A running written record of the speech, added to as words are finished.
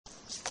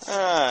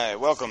Alright,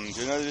 welcome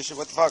to another edition of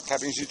What the Fuck,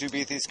 Happiness YouTube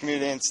Atheist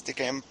Community and Stick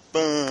and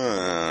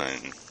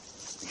Bun.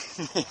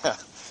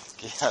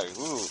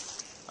 Ooh.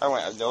 I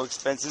went, no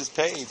expenses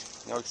paid.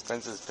 No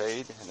expenses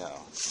paid? No.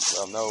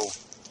 Well, no.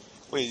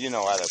 Well, you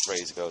know how that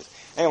phrase goes.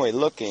 Anyway,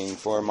 looking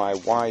for my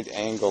wide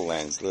angle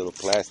lens, little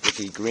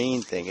plasticky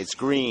green thing. It's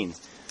green.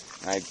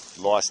 I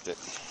lost it.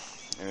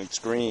 And it's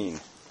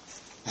green.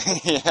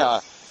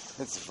 Yeah,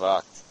 it's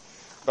fucked.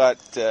 But,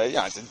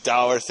 yeah, it's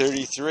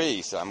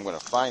 $1.33, so I'm going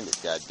to find it,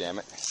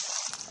 goddammit.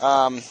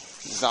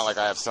 It's not like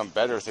I have some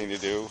better thing to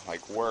do,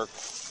 like work.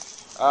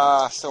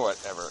 So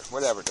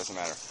whatever, doesn't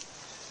matter.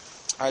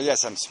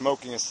 Yes, I'm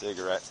smoking a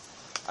cigarette.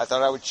 I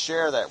thought I would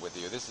share that with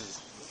you. This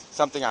is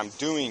something I'm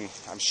doing.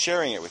 I'm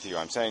sharing it with you.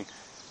 I'm saying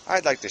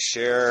I'd like to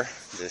share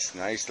this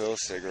nice little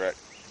cigarette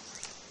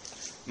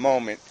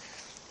moment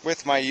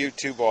with my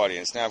YouTube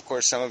audience. Now, of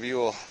course, some of you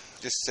will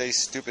just say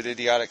stupid,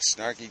 idiotic,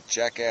 snarky,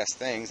 jackass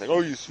things like,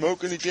 oh, you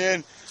smoking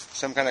again?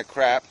 Some kind of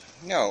crap.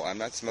 No, I'm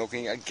not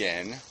smoking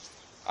again.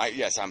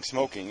 Yes, I'm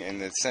smoking in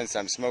the sense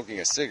I'm smoking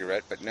a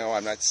cigarette, but no,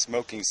 I'm not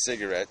smoking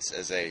cigarettes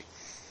as a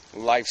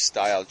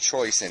lifestyle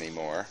choice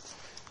anymore,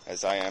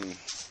 as I am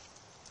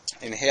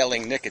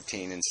inhaling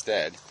nicotine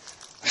instead.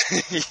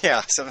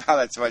 Yeah, somehow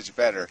that's much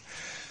better.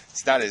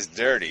 It's not as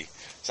dirty.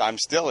 So I'm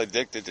still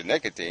addicted to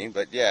nicotine,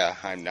 but yeah,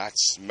 I'm not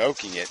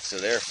smoking it, so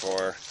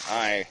therefore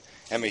I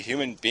am a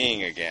human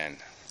being again,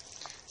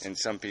 in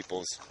some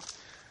people's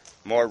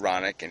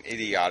moronic and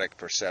idiotic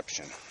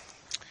perception.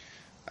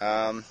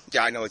 Yeah,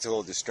 I know it's a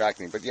little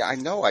distracting, but yeah, I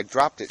know I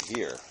dropped it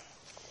here.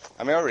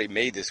 I mean, I already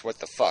made this what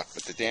the fuck,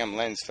 but the damn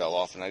lens fell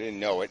off and I didn't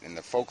know it, and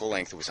the focal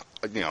length was,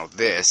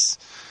 this.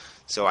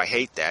 So I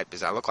hate that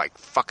because I look like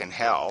fucking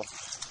hell.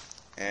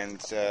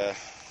 And so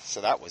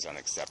that was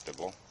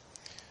unacceptable.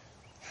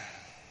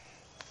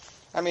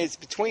 I mean, it's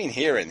between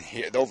here and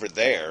here, over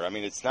there. I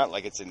mean, it's not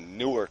like it's in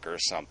Newark or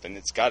something.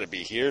 It's got to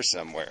be here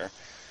somewhere.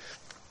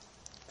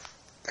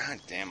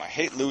 God damn, I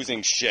hate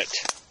losing shit.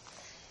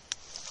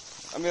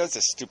 I mean, that's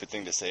a stupid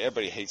thing to say.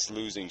 Everybody hates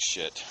losing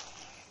shit.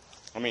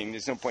 I mean,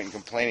 there's no point in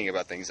complaining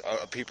about things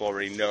people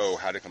already know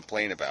how to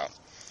complain about.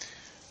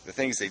 The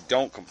things they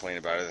don't complain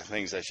about are the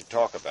things I should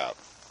talk about.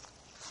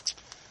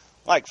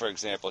 Like, for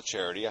example,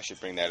 charity. I should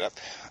bring that up.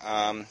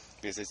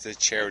 Because it's a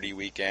charity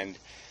weekend,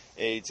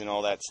 AIDS and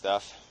all that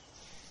stuff.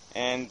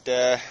 And,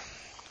 yeah,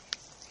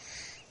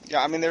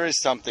 I mean, there is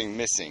something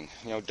missing.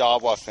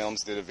 Dawa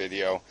Films did a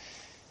video,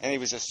 and he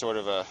was just sort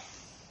of a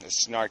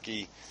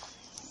snarky,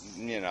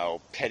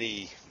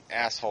 petty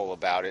asshole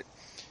about it.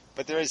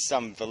 But there is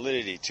some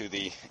validity to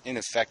the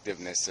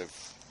ineffectiveness of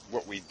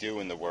what we do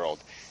in the world.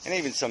 And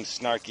even some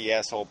snarky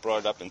asshole brought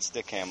it up in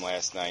Stickham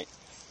last night.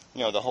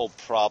 The whole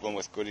problem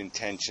with good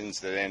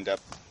intentions that end up,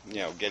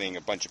 getting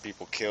a bunch of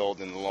people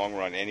killed in the long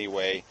run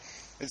anyway.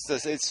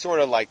 It's sort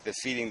of like the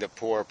feeding the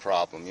poor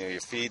problem. You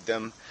feed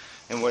them,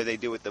 and what do they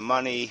do with the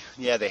money?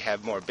 Yeah, they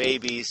have more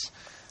babies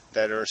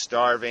that are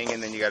starving,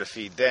 and then you got to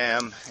feed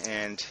them.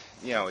 And,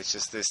 it's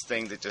just this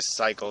thing that just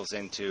cycles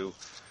into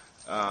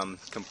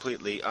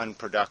completely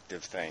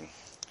unproductive thing.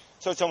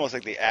 So it's almost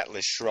like the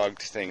Atlas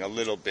Shrugged thing a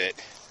little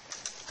bit.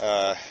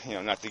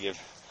 Not to give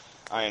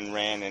Ayn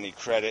Rand any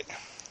credit.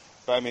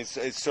 But, I mean,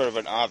 it's sort of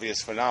an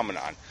obvious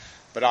phenomenon.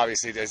 But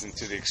obviously it isn't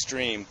to the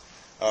extreme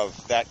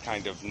of that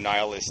kind of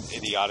nihilist,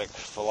 idiotic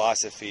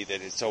philosophy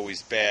that it's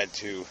always bad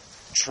to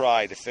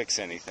try to fix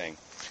anything.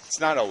 It's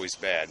not always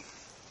bad.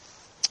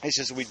 It's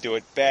just we do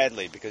it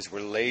badly because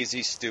we're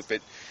lazy,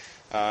 stupid.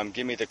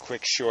 Give me the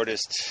quick,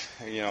 shortest,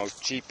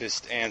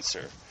 cheapest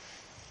answer.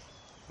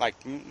 Like,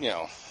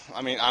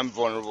 I mean, I'm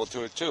vulnerable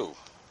to it too.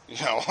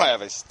 I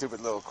have a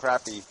stupid little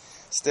crappy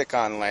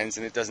stick-on lens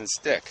and it doesn't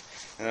stick.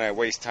 And then I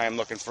waste time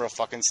looking for a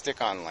fucking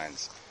stick-on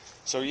lens.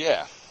 So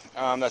yeah,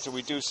 that's what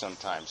we do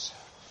sometimes.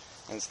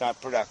 And it's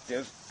not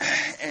productive.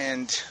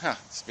 And,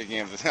 speaking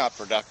of not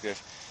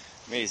productive,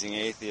 amazing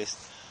atheist.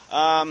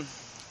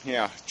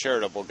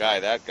 Charitable guy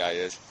that guy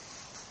is.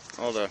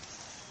 Oh,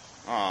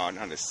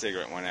 now the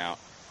cigarette went out.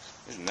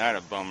 Isn't that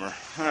a bummer?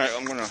 Alright,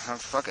 I'm gonna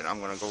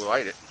go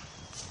light it.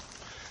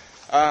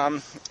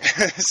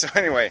 So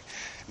anyway,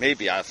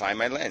 maybe I'll find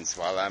my lens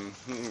while I'm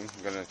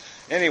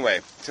Anyway,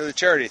 to the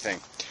charity thing.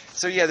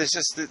 So yeah,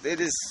 it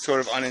is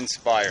sort of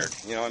uninspired.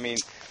 I mean,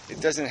 it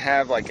doesn't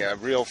have like a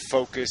real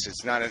focus.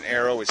 It's not an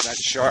arrow. It's not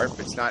sharp.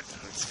 It's not,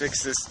 let's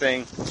fix this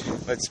thing.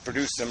 Let's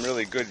produce some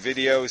really good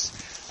videos.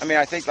 I mean,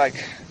 I think like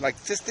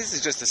this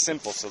is just a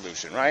simple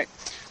solution, right?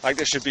 Like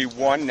there should be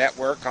one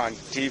network on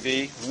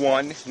TV,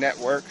 one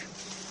network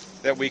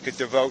that we could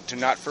devote to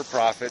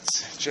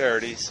not-for-profits,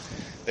 charities.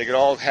 They could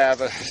all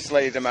have a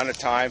slated amount of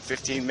time,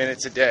 15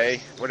 minutes a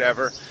day,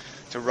 whatever,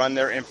 to run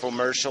their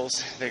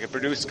infomercials. They could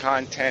produce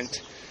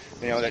content,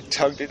 that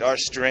tugged at our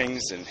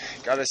strings and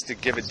got us to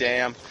give a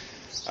damn.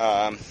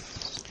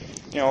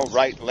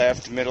 Right,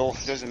 left, middle,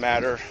 doesn't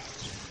matter.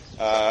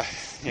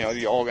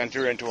 You all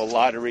enter into a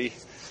lottery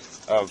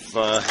of,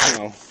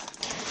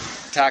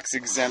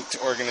 tax-exempt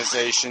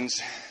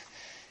organizations.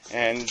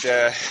 And,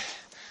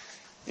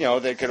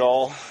 they could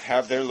all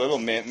have their little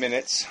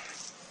minutes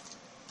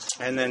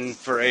And then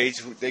for age,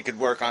 they could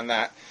work on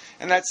that.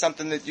 And that's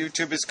something that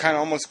YouTube is kind of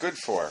almost good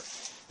for,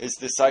 is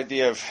this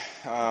idea of,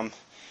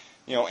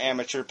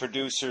 amateur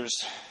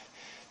producers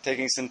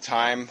taking some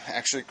time,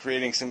 actually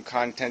creating some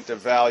content of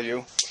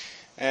value.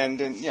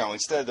 And,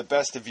 instead of the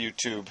best of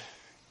YouTube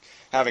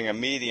having a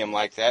medium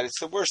like that, it's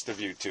the worst of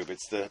YouTube.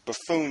 It's the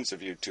buffoons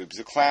of YouTube,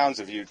 the clowns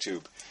of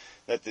YouTube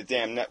that the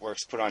damn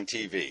networks put on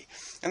TV.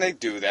 And they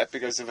do that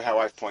because of how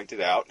I've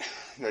pointed out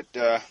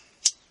that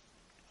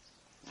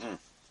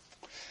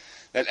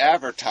that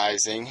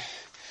advertising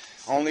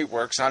only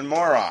works on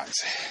morons.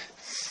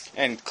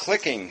 And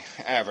clicking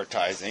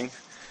advertising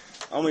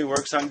only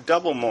works on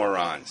double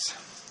morons.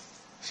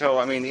 So,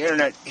 I mean, the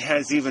internet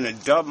has even a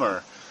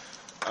dumber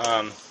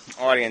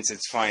audience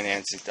it's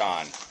financed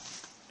on.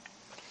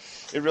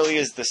 It really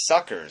is the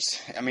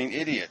suckers. I mean,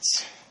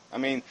 idiots. I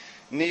mean,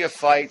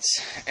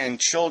 neophytes and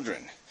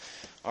children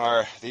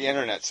are the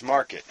internet's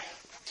market.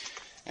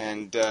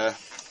 And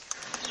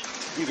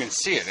you can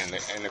see it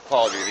in the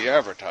quality of the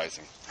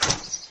advertising.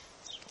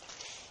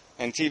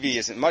 And TV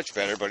isn't much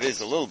better, but it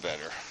is a little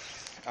better.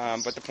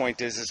 But the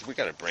point is we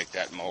got to break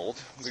that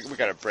mold. We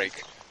got to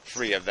break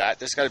free of that.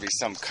 There's got to be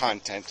some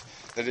content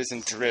that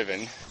isn't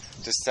driven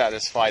to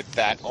satisfy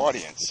that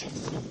audience,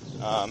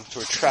 to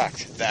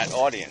attract that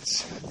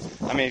audience.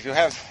 I mean,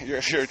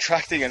 if you're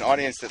attracting an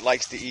audience that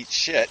likes to eat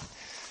shit,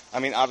 I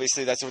mean,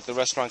 obviously that's what the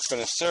restaurant's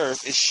going to serve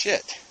is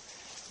shit.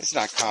 It's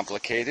not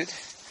complicated.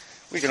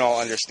 We can all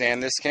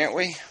understand this, can't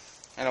we?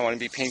 I don't want to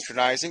be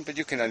patronizing, but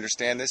you can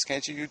understand this,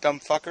 can't you, you dumb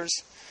fuckers?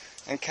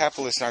 And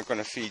capitalists aren't going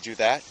to feed you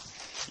that.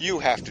 You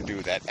have to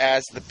do that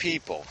as the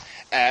people.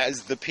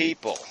 As the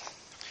people.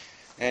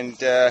 And,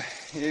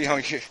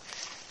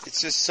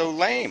 it's just so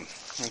lame.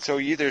 And so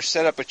you either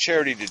set up a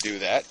charity to do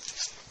that.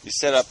 You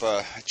set up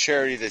a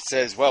charity that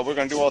says, well, we're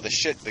going to do all the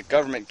shit the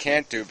government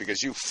can't do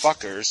because you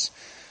fuckers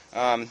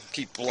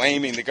keep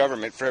blaming the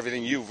government for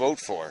everything you vote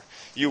for.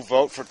 You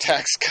vote for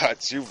tax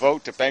cuts. You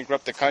vote to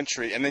bankrupt the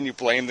country. And then you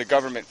blame the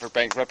government for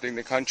bankrupting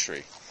the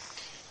country.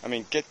 I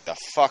mean, get the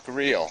fuck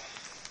real.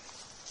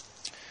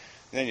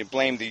 And then you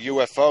blame the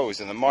UFOs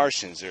and the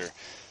Martians or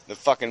the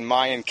fucking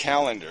Mayan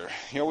calendar.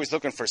 You're always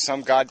looking for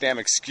some goddamn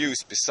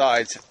excuse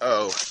besides,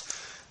 oh,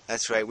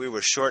 that's right, we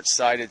were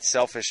short-sighted,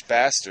 selfish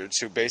bastards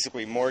who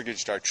basically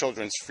mortgaged our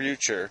children's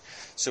future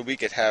so we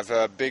could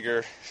have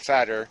bigger,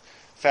 fatter,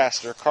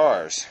 faster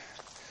cars.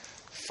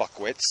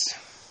 Fuckwits.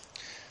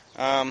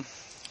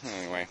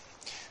 Anyway,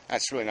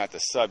 that's really not the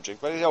subject,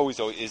 but it always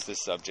is the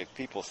subject.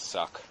 People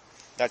suck.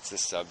 That's the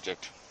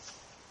subject.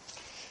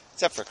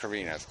 Except for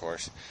Karina, of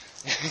course.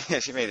 Yeah,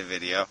 she made a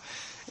video.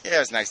 Yeah, it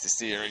was nice to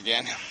see her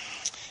again.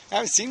 I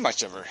haven't seen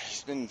much of her.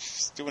 She's been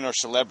doing her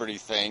celebrity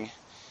thing.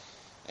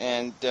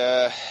 And,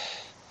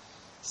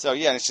 so,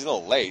 yeah, and she's a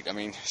little late. I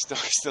mean,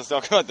 still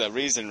talking about the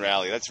Reason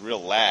rally. That's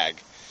real lag.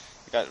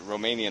 We got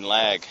Romanian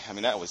lag. I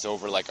mean, that was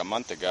over like a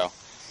month ago.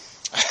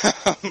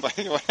 But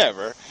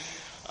whatever.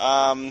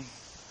 And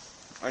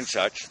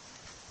such.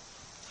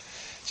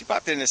 She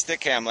popped in a stick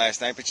cam last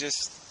night, but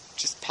just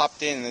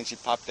popped in and then she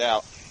popped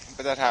out.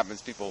 But that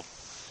happens. People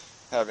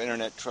have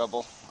internet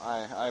trouble.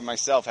 I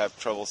myself have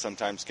trouble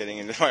sometimes getting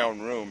into my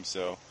own room,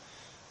 so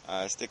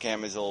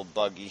Stickam is a little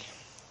buggy.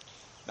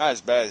 Not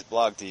as bad as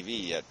Blog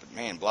TV yet, but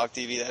man, Blog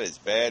TV, that is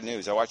bad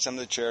news. I watch some of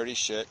the charity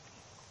shit,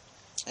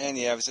 and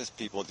yeah, it was just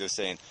people just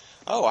saying,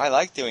 oh, I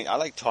like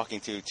talking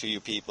to you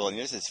people, and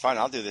this is fun.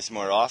 I'll do this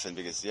more often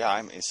because,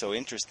 yeah, it's so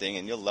interesting,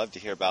 and you'll love to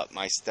hear about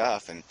my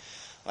stuff, and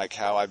like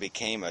how I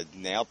became a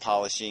nail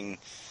polishing,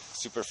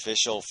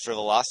 superficial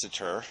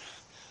frivolositor.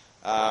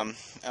 I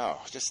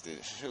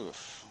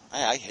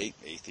hate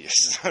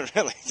atheists.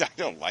 Really, I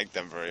don't like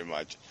them very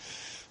much.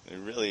 They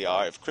really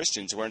are. If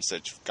Christians weren't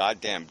such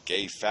goddamn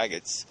gay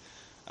faggots,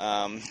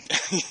 I mean,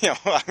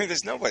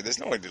 there's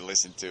nobody to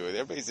listen to.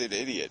 Everybody's an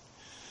idiot.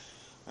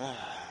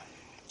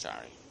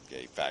 Sorry,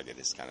 gay faggot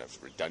is kind of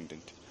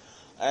redundant.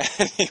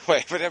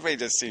 Anyway, but everybody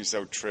just seems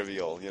so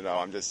trivial.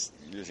 I'm just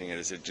using it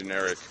as a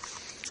generic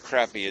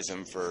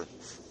crappyism for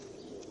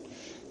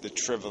the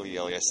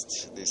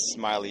trivialists, this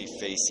smiley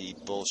facey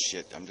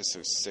bullshit. I'm just so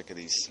sick of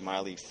these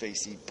smiley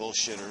facey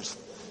bullshitters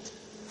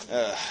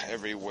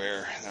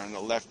everywhere. They're on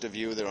the left of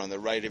you, they're on the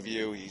right of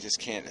you. You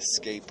just can't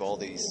escape all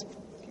these,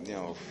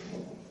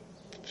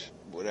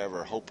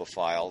 whatever,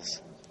 hopophiles.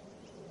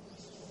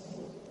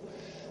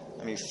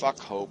 I mean, fuck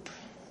hope,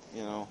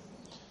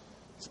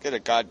 Let's get a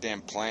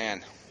goddamn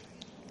plan.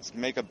 Let's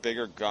make a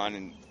bigger gun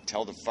and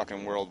tell the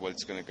fucking world what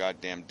it's going to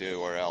goddamn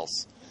do, or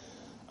else.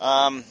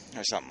 Or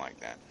something like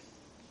that.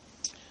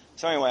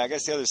 So anyway, I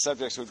guess the other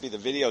subjects would be the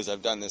videos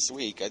I've done this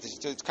week.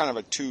 It's kind of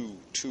a two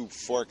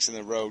forks in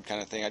the road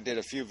kind of thing. I did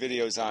a few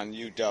videos on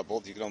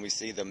U-Doubled. You can only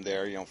see them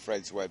there,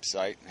 Fred's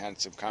website. I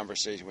had some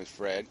conversation with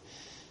Fred.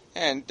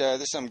 And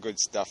there's some good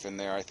stuff in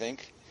there, I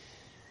think.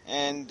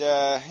 And,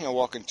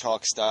 walk and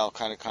talk style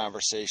kind of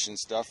conversation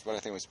stuff, but I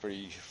think it was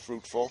pretty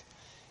fruitful.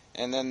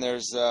 And then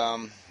there's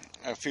a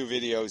few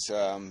videos,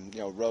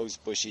 Rose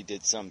Bushy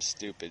did some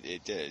stupid,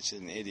 it's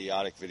an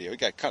idiotic video. He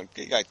got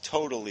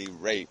totally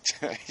raped,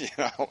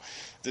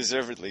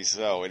 deservedly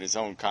so, in his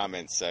own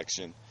comment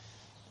section.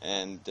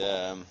 And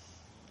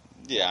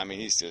yeah, I mean,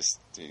 he's just,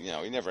 you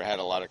know, he never had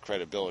a lot of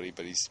credibility,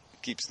 but he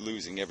keeps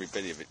losing every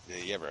bit of it that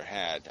he ever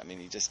had. I mean,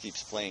 he just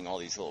keeps playing all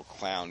these little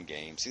clown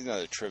games. He's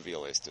another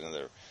trivialist,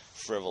 another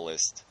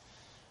frivolist.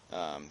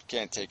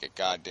 Can't take a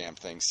goddamn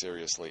thing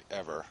seriously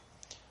ever.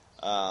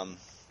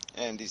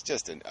 And he's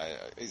just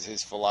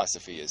his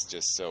philosophy is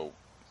just so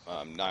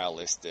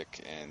nihilistic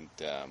and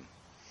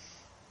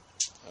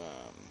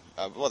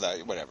well,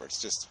 whatever.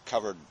 It's just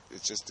covered.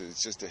 It's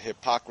just a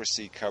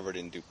hypocrisy covered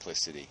in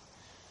duplicity.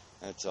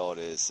 That's all it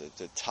is. It's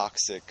a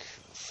toxic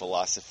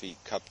philosophy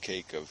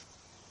cupcake of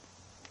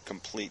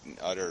complete and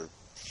utter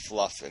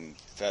fluff and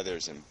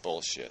feathers and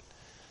bullshit.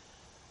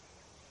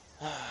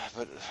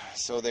 But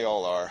so they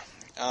all are.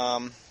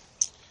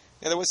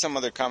 Yeah, there was some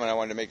other comment I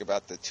wanted to make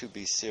about the To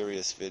Be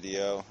Serious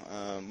video.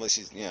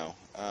 Which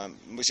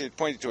she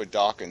pointed to a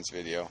Dawkins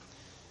video,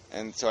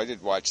 and so I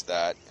did watch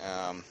that.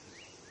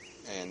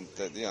 And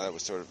that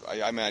was sort of.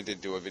 I mean, I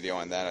did do a video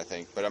on that, I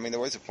think. But I mean, there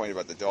was a point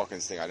about the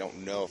Dawkins thing. I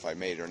don't know if I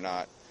made it or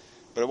not.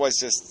 But it was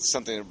just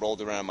something that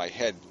rolled around in my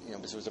head. You know,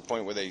 because there was a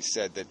point where they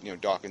said that, you know,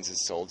 Dawkins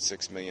has sold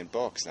 6 million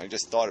books, and I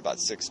just thought about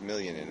 6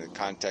 million in the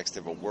context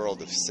of a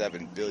world of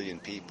 7 billion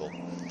people.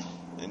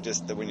 And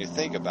just that when you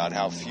think about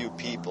how few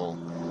people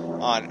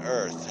on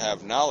Earth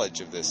have knowledge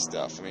of this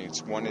stuff. I mean,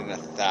 it's 1 in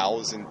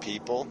 1,000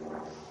 people,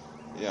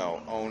 you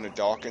know, own a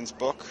Dawkins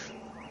book,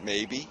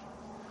 maybe.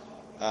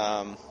 You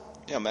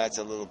know, that's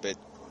a little bit,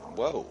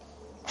 whoa.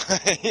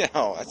 You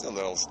know, that's a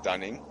little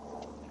stunning.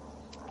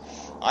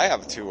 I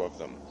have 2 of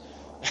them.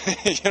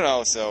 You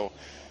know, so,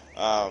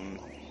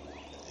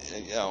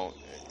 you know,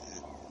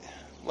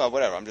 well,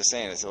 whatever. I'm just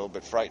saying it's a little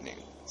bit frightening.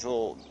 It's a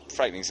little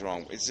frightening.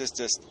 Wrong. It's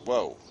just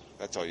whoa.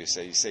 That's all you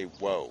say. You say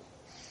whoa.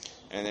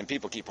 And then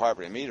people keep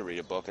harping at me to read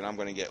a book, and I'm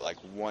going to get like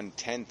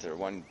 1/10 or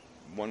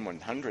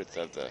 1/100th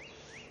of the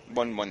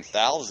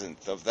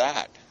 1/1000th of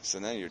that. So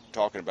then you're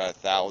talking about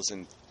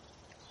 1,000,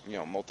 you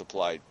know,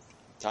 multiplied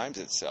times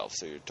itself.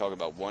 So you're talking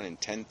about 1 in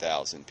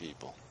 10,000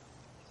 people.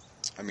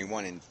 I mean,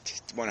 1 in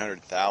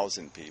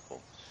 100,000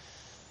 people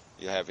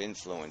you have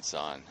influence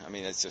on. I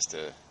mean, that's just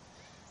a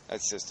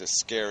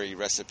scary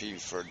recipe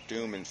for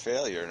doom and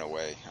failure in a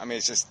way. I mean,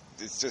 it's just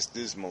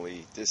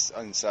dismally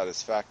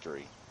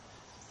unsatisfactory.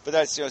 But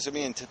that's, you know, so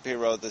me and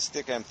Piro, the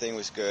Stickam thing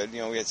was good.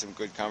 You know, we had some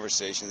good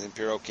conversations, and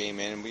Piro came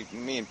in, and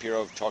me and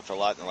Piro have talked a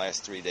lot in the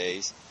last 3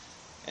 days.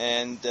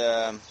 And,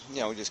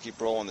 you know, we just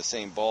keep rolling the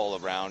same ball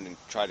around and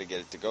try to get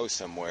it to go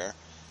somewhere.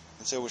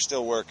 And so we're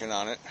still working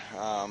on it.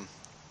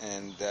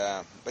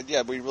 But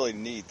yeah, we really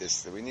need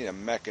this. We need a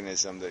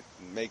mechanism that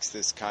makes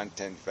this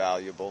content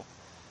valuable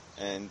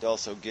and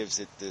also gives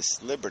it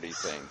this liberty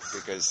thing.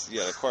 Because,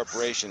 yeah, the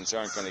corporations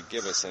aren't going to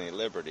give us any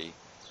liberty.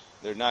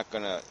 They're not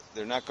gonna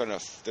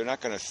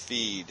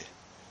feed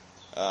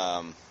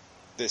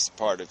this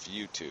part of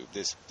YouTube,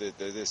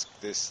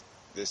 this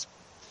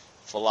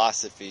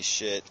philosophy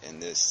shit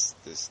and this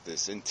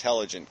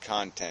intelligent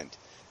content.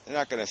 They're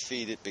not gonna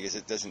feed it because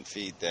it doesn't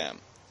feed them.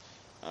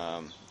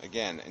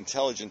 Again,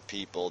 intelligent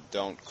people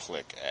don't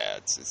click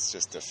ads. It's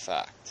just a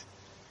fact.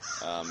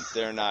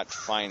 They're not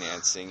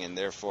financing, and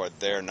therefore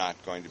they're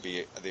not going to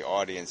be the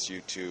audience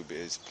YouTube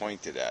is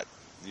pointed at.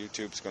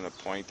 YouTube's going to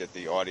point at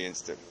the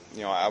audience that,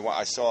 you know,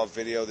 I saw a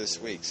video this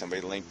week.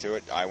 Somebody linked to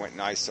it. I went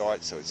and I saw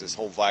it. So it's this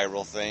whole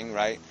viral thing,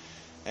 right?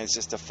 And it's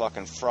just a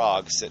fucking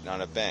frog sitting on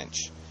a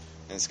bench.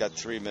 And it's got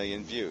 3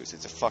 million views.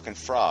 It's a fucking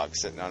frog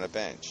sitting on a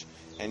bench.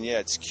 And yeah,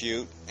 it's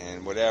cute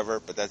and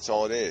whatever, but that's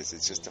all it is.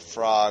 It's just a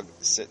frog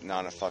sitting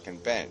on a fucking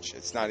bench.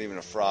 It's not even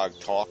a frog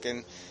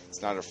talking.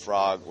 It's not a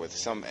frog with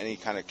any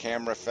kind of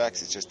camera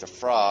effects. It's just a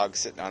frog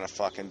sitting on a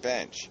fucking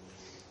bench.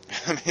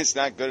 I mean, it's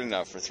not good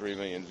enough for 3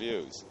 million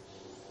views.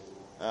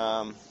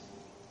 But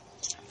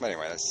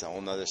anyway, that's a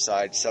whole nother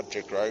side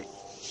subject, right?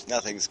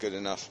 Nothing's good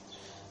enough.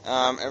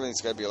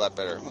 Everything's got to be a lot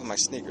better. Well, my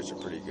sneakers are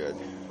pretty good.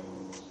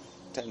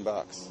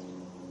 $10.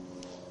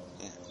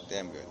 Yeah,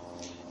 damn good.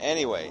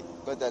 Anyway,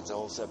 but that's a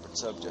whole separate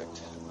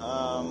subject.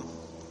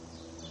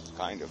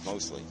 Kind of,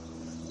 mostly.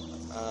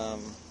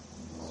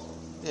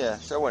 Yeah,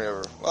 so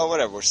whatever. Well,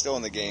 whatever. We're still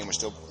in the game. We're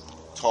still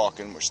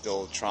talking. We're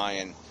still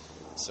trying.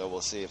 So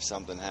we'll see if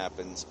something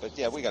happens. But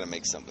yeah, we got to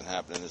make something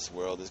happen in this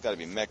world. There's got to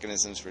be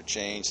mechanisms for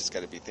change. There's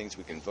got to be things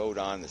we can vote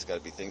on. There's got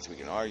to be things we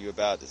can argue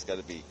about. We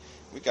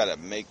got to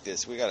make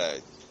this. We got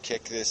to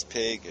kick this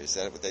pig. Is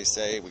that what they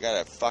say? We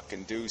got to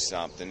fucking do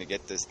something to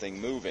get this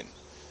thing moving.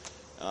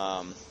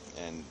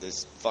 And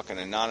this fucking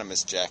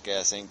anonymous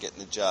jackass ain't getting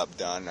the job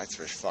done. That's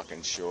for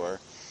fucking sure.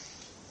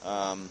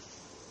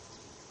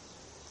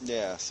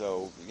 Yeah,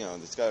 so you know,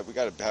 we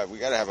got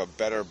to have a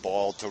better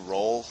ball to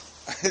roll.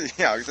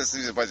 Yeah, this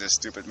is a bunch of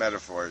stupid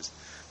metaphors,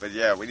 but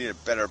yeah, we need a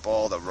better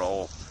ball to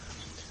roll.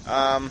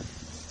 Yeah,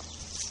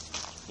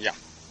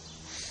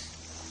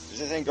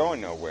 this ain't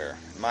going nowhere.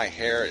 My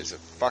hair is a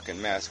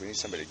fucking mess. We need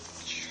somebody.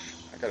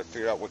 I got to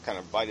figure out what kind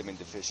of vitamin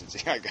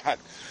deficiency I got.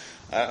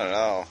 I don't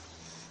know.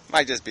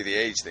 Might just be the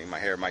age thing. My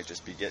hair might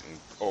just be getting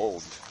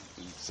old,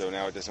 so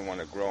now it doesn't want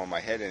to grow on my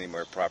head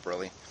anymore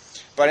properly.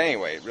 But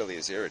anyway, it really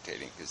is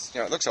irritating because, you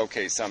know, it looks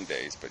okay some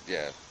days, but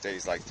yeah,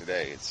 days like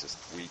today, it's just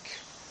weak.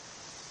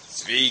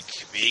 Speak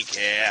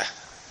here.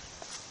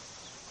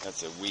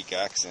 That's a weak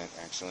accent,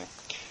 actually.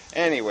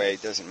 Anyway,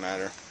 it doesn't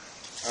matter.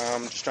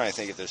 I'm just trying to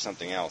think if there's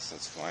something else.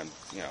 That's why I'm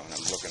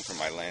looking for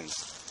my lens.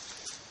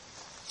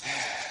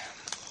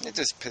 It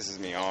just pisses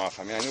me off.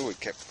 I mean, I knew it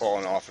kept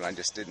falling off, and I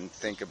just didn't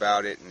think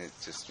about it. And it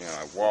just,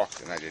 I walked,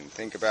 and I didn't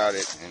think about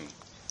it, and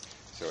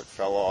so it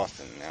fell off,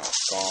 and now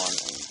it's gone.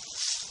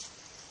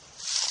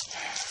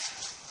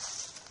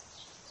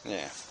 And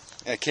yeah.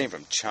 It came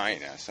from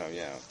China, so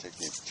yeah, it'll take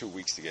me 2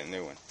 weeks to get a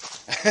new one.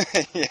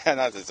 Yeah,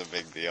 not that's a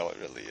big deal. It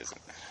really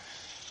isn't.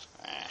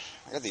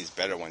 I got these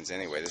better ones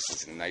anyway. This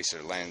is a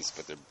nicer lens,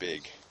 but they're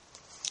big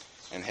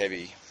and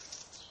heavy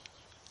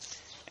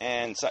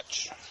and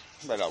such.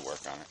 But I'll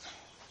work on it.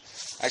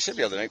 I should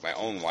be able to make my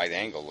own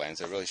wide-angle lens.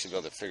 I really should be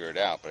able to figure it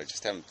out, but I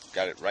just haven't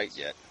got it right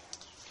yet.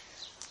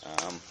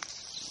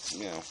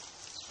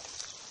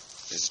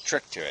 There's a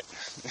trick to it.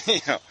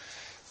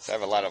 So I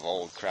have a lot of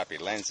old, crappy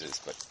lenses,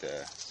 but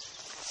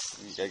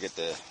you gotta get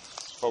the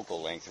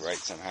focal length right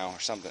somehow or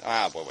something.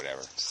 Well,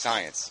 whatever. It's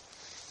science.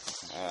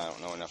 I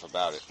don't know enough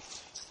about it.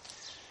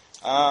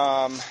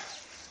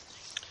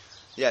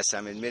 Yes,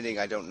 I'm admitting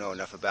I don't know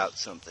enough about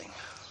something.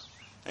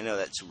 I know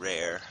that's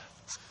rare.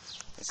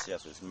 This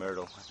stuff is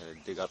myrtle. I gotta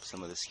dig up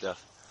some of this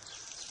stuff.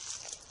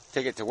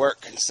 Take it to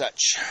work and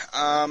such.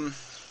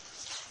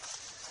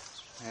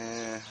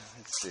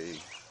 Let's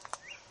see.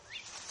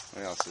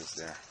 What else is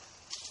there?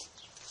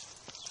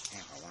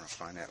 Damn, I want to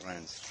find that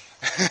lens.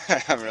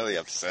 I'm really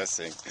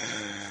obsessing.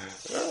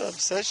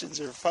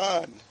 Obsessions are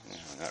fun.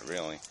 No, not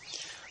really.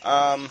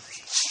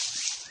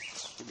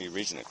 Could be a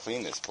reason to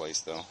clean this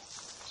place, though.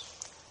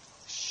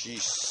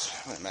 Sheesh,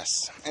 what a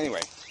mess.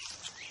 Anyway,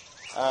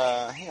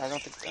 yeah, I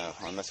don't think.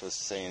 I'm not supposed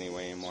to say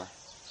anymore. I'm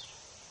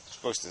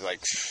supposed to,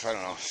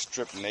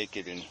 strip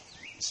naked and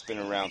spin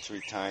around 3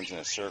 times in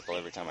a circle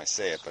every time I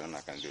say it, but I'm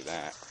not going to do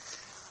that.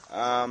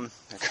 I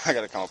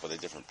got to come up with a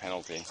different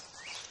penalty.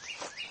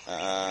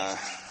 I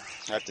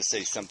have to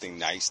say something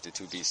nice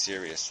to be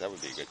serious. That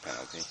would be a good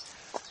penalty.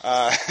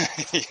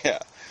 Yeah.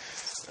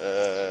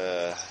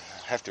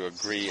 Have to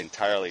agree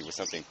entirely with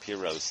something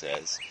Piro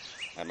says.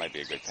 That might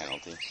be a good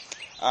penalty.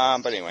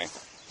 But anyway.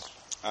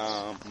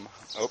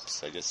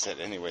 Oops, I just said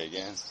anyway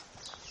again.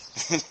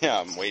 Yeah,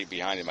 I'm way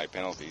behind in my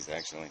penalties,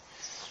 actually.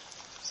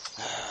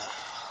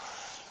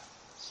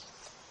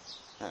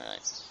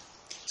 Alright.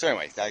 So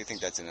anyway, I think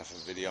that's enough of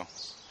a video.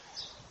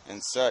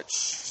 And such.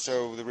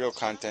 So the real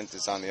content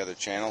is on the other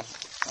channel.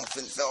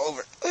 Something fell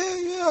over.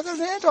 Yeah, I got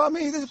an ant on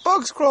me. There's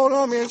bugs crawling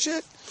on me and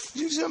shit.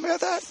 Did you do something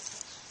about that?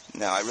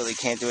 No, I really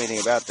can't do anything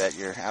about that.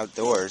 You're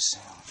outdoors.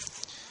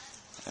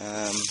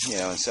 And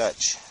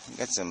such.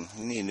 You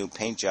need a new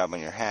paint job on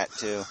your hat,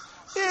 too.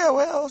 Yeah,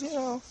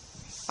 well,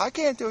 I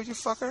can't do it, you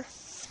fucker.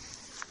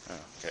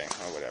 Okay,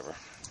 well, whatever.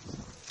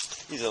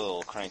 He's a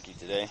little cranky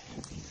today.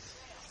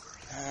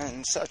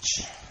 And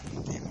such.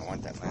 Damn, I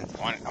want that lens.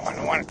 I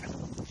want it.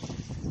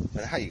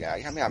 But how you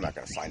guys? I mean, I'm not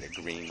going to find a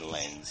green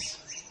lens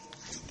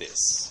in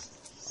this.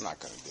 I'm not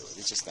going to do it.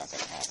 It's just not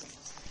going to happen.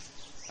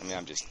 I mean,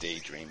 I'm just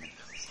daydreaming.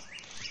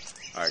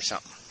 Or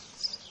something.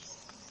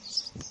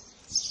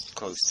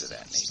 Close to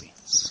that, maybe.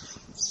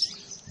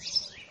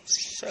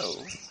 So,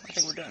 I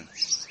think we're done.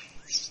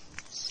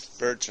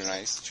 Birds are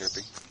nice,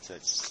 chirping.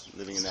 Such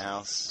living in the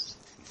house.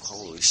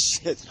 Holy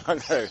shit. I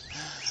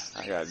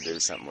gotta do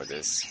something with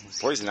this.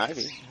 Poison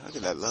ivy. Look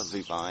at that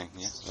lovely vine.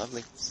 Yeah,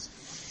 lovely.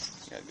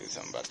 Gotta do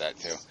something about that,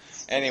 too.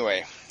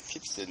 Anyway,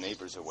 keeps the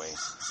neighbors away.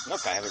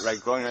 Look, I have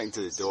it going right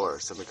into the door.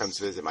 If somebody comes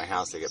to visit my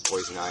house, they get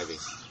poison ivy.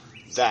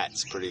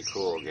 That's pretty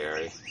cool,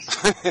 Gary.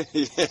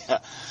 Yeah.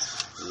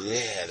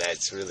 Yeah,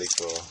 that's really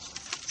cool.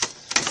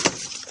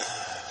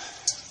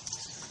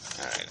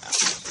 Alright, I'll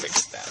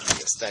fix that. I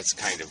guess that's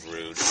kind of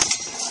rude.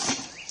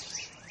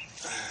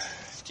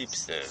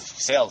 Keeps the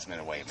salesman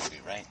away, maybe,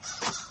 right?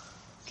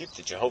 Give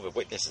the Jehovah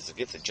Witnesses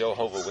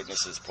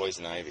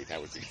poison ivy.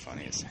 That would be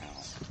funny as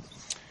hell.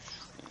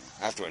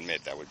 I have to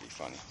admit, that would be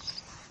funny.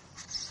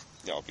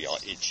 They'll be all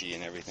itchy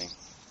and everything.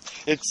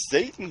 It's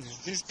Satan.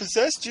 He's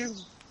possessed you.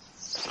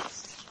 I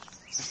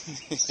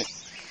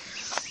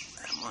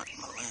want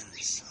my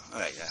lens.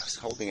 Alright, I was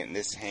holding it in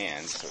this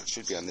hand, so it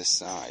should be on this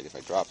side. If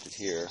I dropped it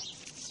here.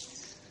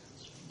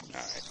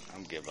 Alright,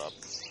 I'll give up.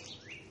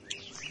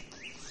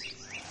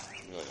 I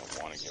really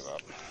don't want to give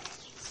up.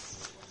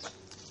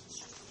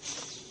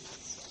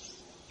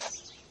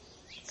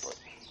 But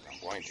I'm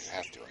going to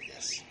have to, I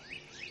guess.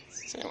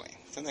 So anyway,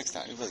 until next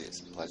time. It really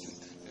is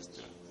just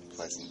a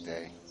pleasant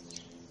day.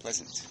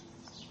 Pleasant.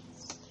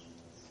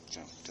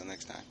 So, until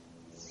next time.